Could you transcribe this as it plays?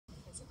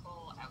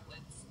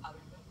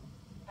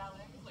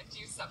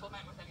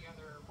supplement with any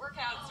other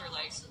workouts or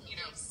like, absolutely. you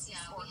know,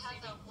 Yeah, we sports have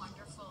even? a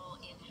wonderful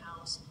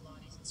in-house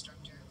Pilates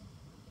instructor,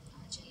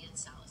 Jan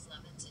Salas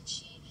Levens, and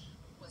she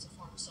was a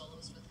former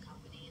soloist with the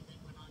company and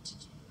then went on to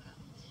do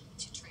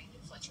to train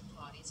in Fletcher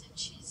Pilates, and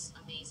she's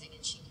amazing,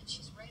 and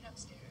she's right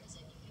upstairs,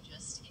 and you can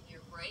just in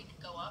your break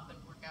go up and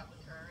work out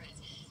with her, and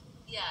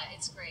yeah,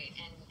 it's great,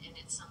 and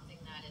it's something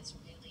that is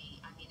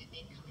really, I mean, it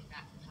made coming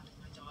back from having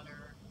my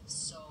daughter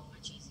so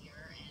much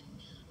easier, and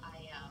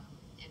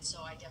so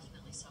I definitely